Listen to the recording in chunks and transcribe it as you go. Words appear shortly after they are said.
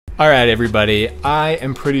All right, everybody, I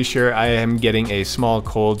am pretty sure I am getting a small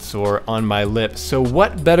cold sore on my lip. So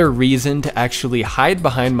what better reason to actually hide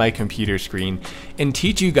behind my computer screen and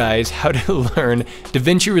teach you guys how to learn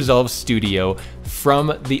Davinci Resolve Studio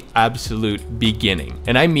from the absolute beginning.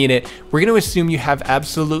 And I mean it. We're going to assume you have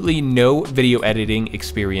absolutely no video editing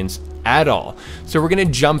experience at all. So we're going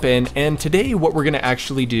to jump in, and today what we're going to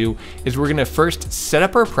actually do is we're going to first set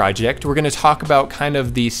up our project. We're going to talk about kind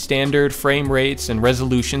of the standard frame rates and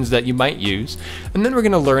resolutions that you might use, and then we're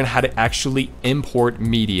going to learn how to actually import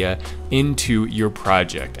media into your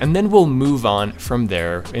project, and then we'll move on from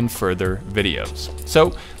there in further videos.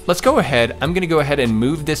 So let's go ahead. I'm going to go ahead and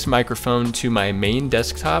move this microphone to my main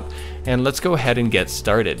desktop, and let's go ahead and get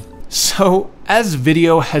started. So, as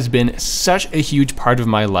video has been such a huge part of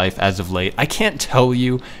my life as of late, I can't tell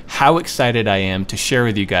you how excited I am to share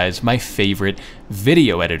with you guys my favorite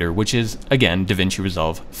video editor, which is, again, Davinci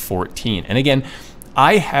Resolve 14. And again,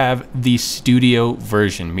 I have the studio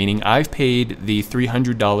version, meaning I've paid the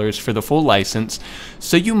 $300 for the full license,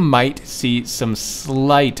 so you might see some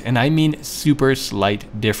slight, and I mean super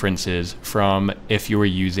slight, differences from if you were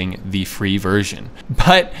using the free version.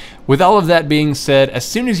 But with all of that being said, as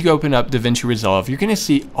soon as you open up Davinci Resolve, you're going to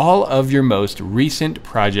see all of your most recent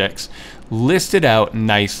projects listed out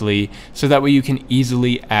nicely, so that way you can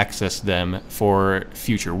easily access them for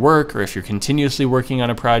future work, or if you're continuously working on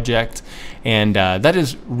a project, and that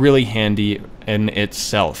is really handy in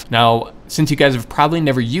itself. Now, since you guys have probably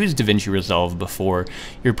never used Davinci Resolve before,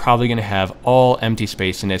 you're probably going to have all empty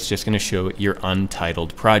space, and it's just going to show your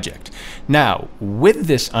untitled project. Now, with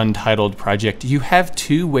this untitled project, you have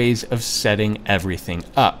two ways of setting everything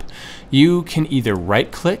up. You can either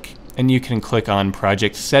right-click and you can click on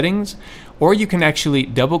project settings, or you can actually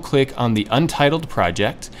double click on the untitled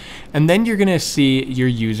project, and then you're going to see your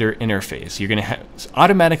user interface. You're going to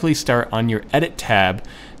automatically start on your edit tab.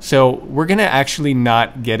 So we're going to actually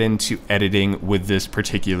not get into editing with this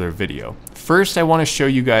particular video. First, I want to show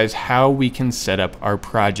you guys how we can set up our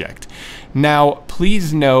project. Now,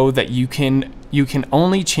 please know that you can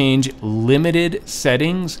only change limited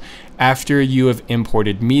settings after you have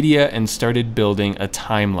imported media and started building a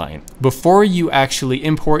timeline. Before you actually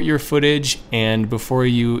import your footage and before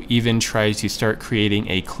you even try to start creating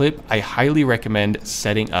a clip, I highly recommend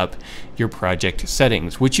setting up your project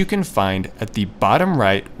settings, which you can find at the bottom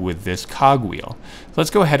right with this cogwheel. So let's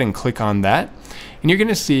go ahead and click on that, and you're going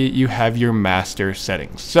to see you have your master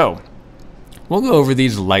settings. So we'll go over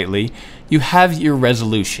these lightly. You have your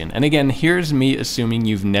resolution, and again, here's me assuming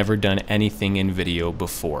you've never done anything in video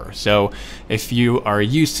before. So if you are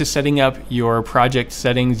used to setting up your project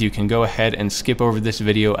settings, you can go ahead and skip over this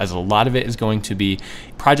video, as a lot of it is going to be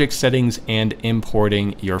project settings and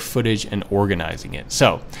importing your footage and organizing it.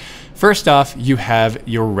 So first off, you have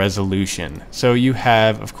your resolution. So you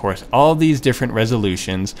have, of course, all these different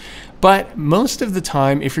resolutions, but most of the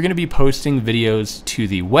time, if you're going to be posting videos to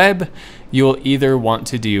the web, you'll either want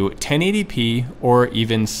to do 1080p or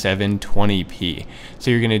even 720p. So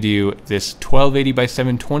you're going to do this 1280 by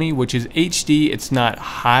 720, which is HD. It's not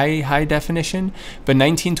high definition, but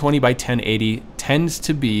 1920 by 1080 tends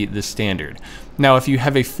to be the standard. Now, if you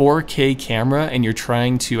have a 4K camera and you're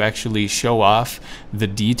trying to actually show off the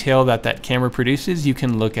detail that that camera produces, you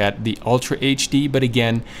can look at the Ultra HD. But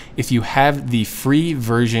again, if you have the free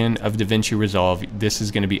version of Davinci Resolve, this is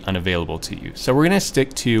going to be unavailable to you. So we're going to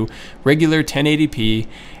stick to regular 1080p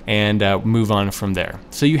and move on from there.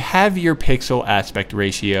 So you have your pixel aspect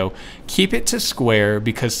ratio. Keep it to square,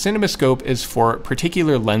 because CinemaScope is for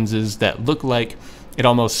particular lenses that look like it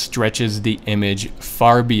almost stretches the image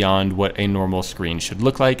far beyond what a normal screen should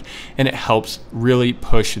look like, and it helps really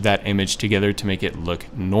push that image together to make it look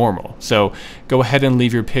normal. So go ahead and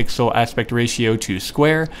leave your pixel aspect ratio to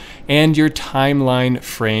square, and your timeline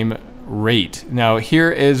frame rate. Now, here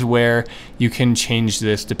is where you can change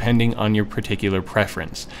this depending on your particular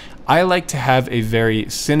preference. I like to have a very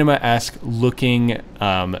cinema-esque looking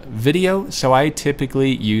video, so I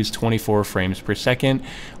typically use 24 frames per second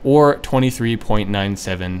or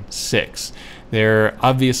 23.976. They're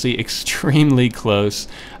obviously extremely close,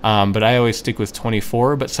 but I always stick with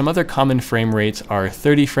 24, but some other common frame rates are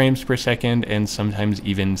 30 frames per second and sometimes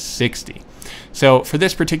even 60. So for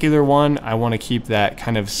this particular one, I want to keep that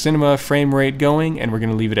kind of cinema frame rate going, and we're going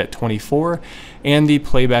to leave it at 24. And the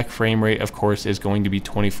playback frame rate, of course, is going to be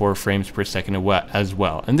 24 frames per second as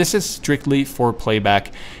well. And this is strictly for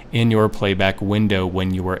playback in your playback window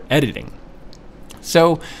when you are editing.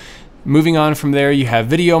 So Moving on from there, you have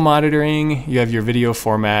video monitoring, you have your video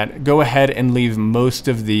format. Go ahead and leave most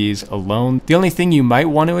of these alone. The only thing you might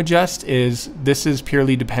want to adjust is this is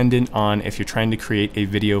purely dependent on if you're trying to create a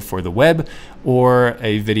video for the web or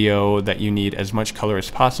a video that you need as much color as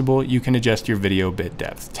possible. You can adjust your video bit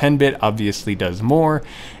depth. 10-bit obviously does more,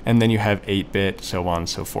 and then you have 8-bit, so on and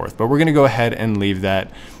so forth. But we're going to go ahead and leave that,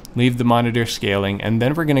 leave the monitor scaling, and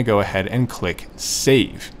then we're going to go ahead and click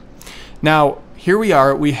Save. Now, here we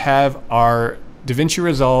are, we have our Davinci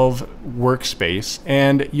Resolve workspace,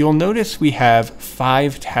 and you'll notice we have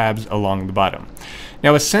 5 tabs along the bottom.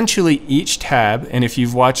 Now, essentially each tab, and if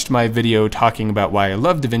you've watched my video talking about why I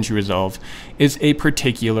love Davinci Resolve, is a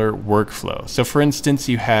particular workflow. So for instance,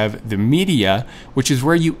 you have the media, which is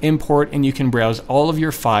where you import and you can browse all of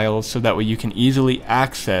your files so that way you can easily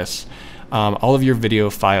access all of your video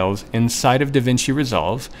files inside of Davinci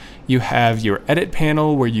Resolve. You have your edit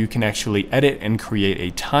panel where you can actually edit and create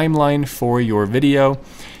a timeline for your video.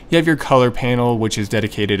 You have your color panel, which is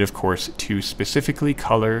dedicated, of course, to specifically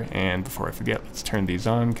color. And before I forget, let's turn these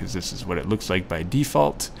on because this is what it looks like by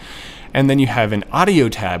default. And then you have an audio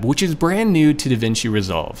tab, which is brand new to Davinci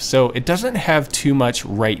Resolve. So it doesn't have too much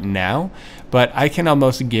right now, but I can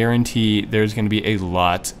almost guarantee there's going to be a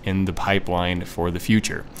lot in the pipeline for the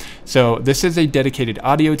future. So this is a dedicated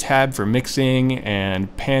audio tab for mixing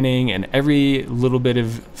and panning and every little bit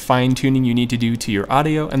of fine tuning you need to do to your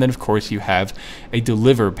audio. And then of course you have a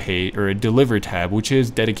deliver page or a deliver tab, which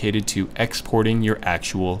is dedicated to exporting your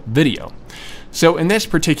actual video. So in this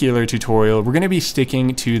particular tutorial, we're going to be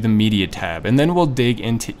sticking to the media tab, and then we'll dig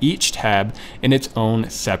into each tab in its own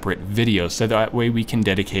separate video. So that way we can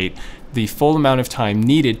dedicate the full amount of time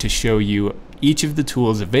needed to show you each of the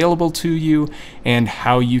tools available to you and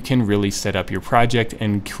how you can really set up your project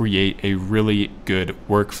and create a really good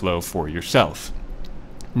workflow for yourself.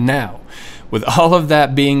 Now, with all of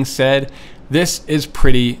that being said, this is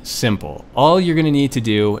pretty simple. All you're going to need to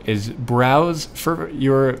do is browse for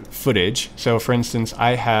your footage. So for instance,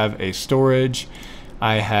 I have a storage.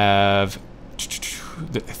 I have,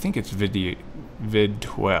 I think it's vid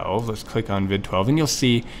 12. Let's click on vid 12 and you'll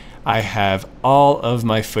see I have all of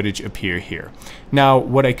my footage appear here. Now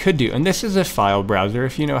what I could do, and this is a file browser,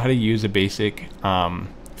 if you know how to use a basic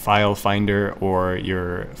file finder or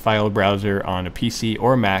your file browser on a PC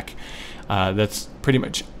or Mac, that's pretty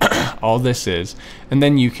much all this is. And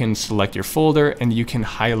then you can select your folder and you can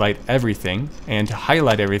highlight everything. And to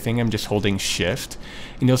highlight everything, I'm just holding Shift,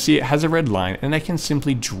 and you'll see it has a red line, and I can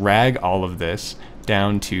simply drag all of this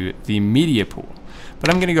down to the media pool. But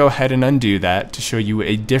I'm going to go ahead and undo that to show you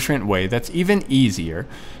a different way that's even easier.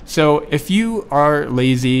 So if you are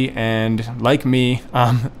lazy and like me,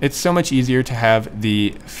 it's so much easier to have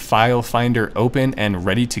the file finder open and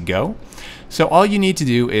ready to go. So all you need to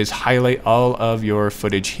do is highlight all of your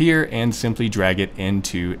footage here and simply drag it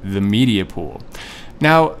into the media pool.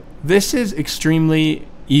 Now, this is extremely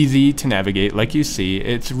easy to navigate. Like you see,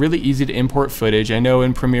 it's really easy to import footage. I know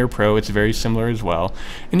in Premiere Pro it's very similar as well.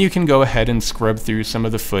 And you can go ahead and scrub through some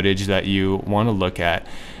of the footage that you want to look at.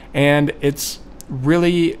 And it's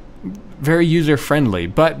really very user-friendly,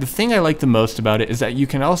 but the thing I like the most about it is that you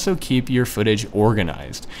can also keep your footage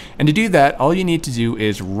organized. And to do that, all you need to do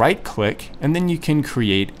is right-click, and then you can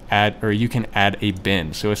add a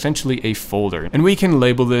bin, so essentially a folder. And we can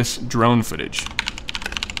label this drone footage.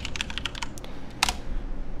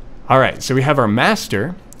 All right, so we have our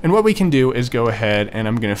master, and what we can do is go ahead and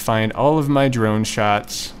I'm going to find all of my drone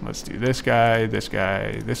shots. Let's do this guy, this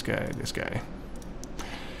guy, this guy, this guy.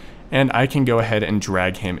 And I can go ahead and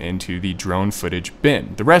drag him into the drone footage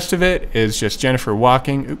bin. The rest of it is just Jennifer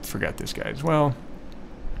walking. Oops, forgot this guy as well.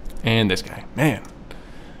 And this guy, man.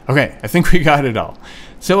 Okay, I think we got it all.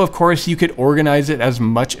 So of course you could organize it as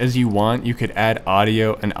much as you want. You could add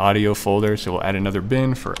audio, an audio folder. So we'll add another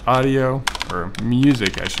bin for audio, or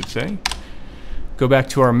music, I should say. Go back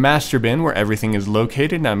to our master bin where everything is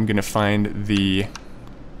located. Now I'm gonna find the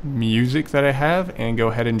music that I have and go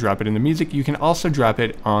ahead and drop it in the music. You can also drop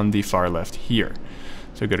it on the far left here.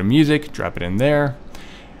 So go to music, drop it in there.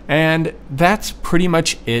 And that's pretty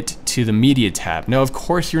much it to the media tab. Now, of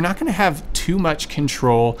course, you're not going to have too much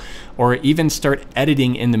control or even start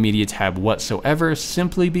editing in the media tab whatsoever,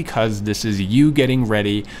 simply because this is you getting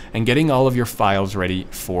ready and getting all of your files ready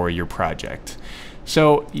for your project.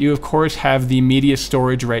 So you, of course, have the media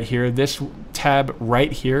storage right here. This tab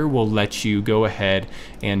right here will let you go ahead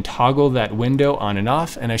and toggle that window on and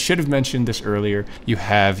off. And I should have mentioned this earlier. You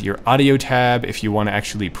have your audio tab if you want to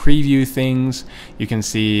actually preview things. You can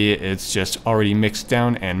see it's just already mixed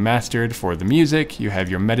down and mastered for the music. You have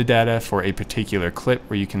your metadata for a particular clip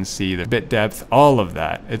where you can see the bit depth, all of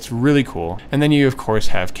that. It's really cool. And then you of course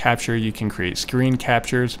have capture. You can create screen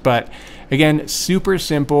captures, but again, super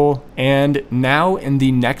simple. And now in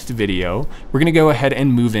the next video, we're going to go ahead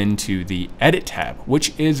and move into the edit tab,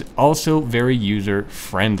 which is also very user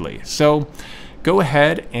friendly. So go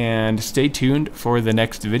ahead and stay tuned for the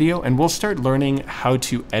next video, and we'll start learning how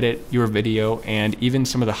to edit your video and even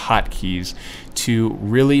some of the hotkeys to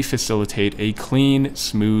really facilitate a clean,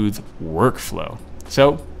 smooth workflow.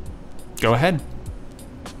 So go ahead,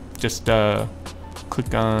 just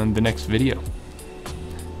click on the next video.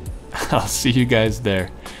 I'll see you guys there.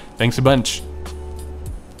 Thanks a bunch.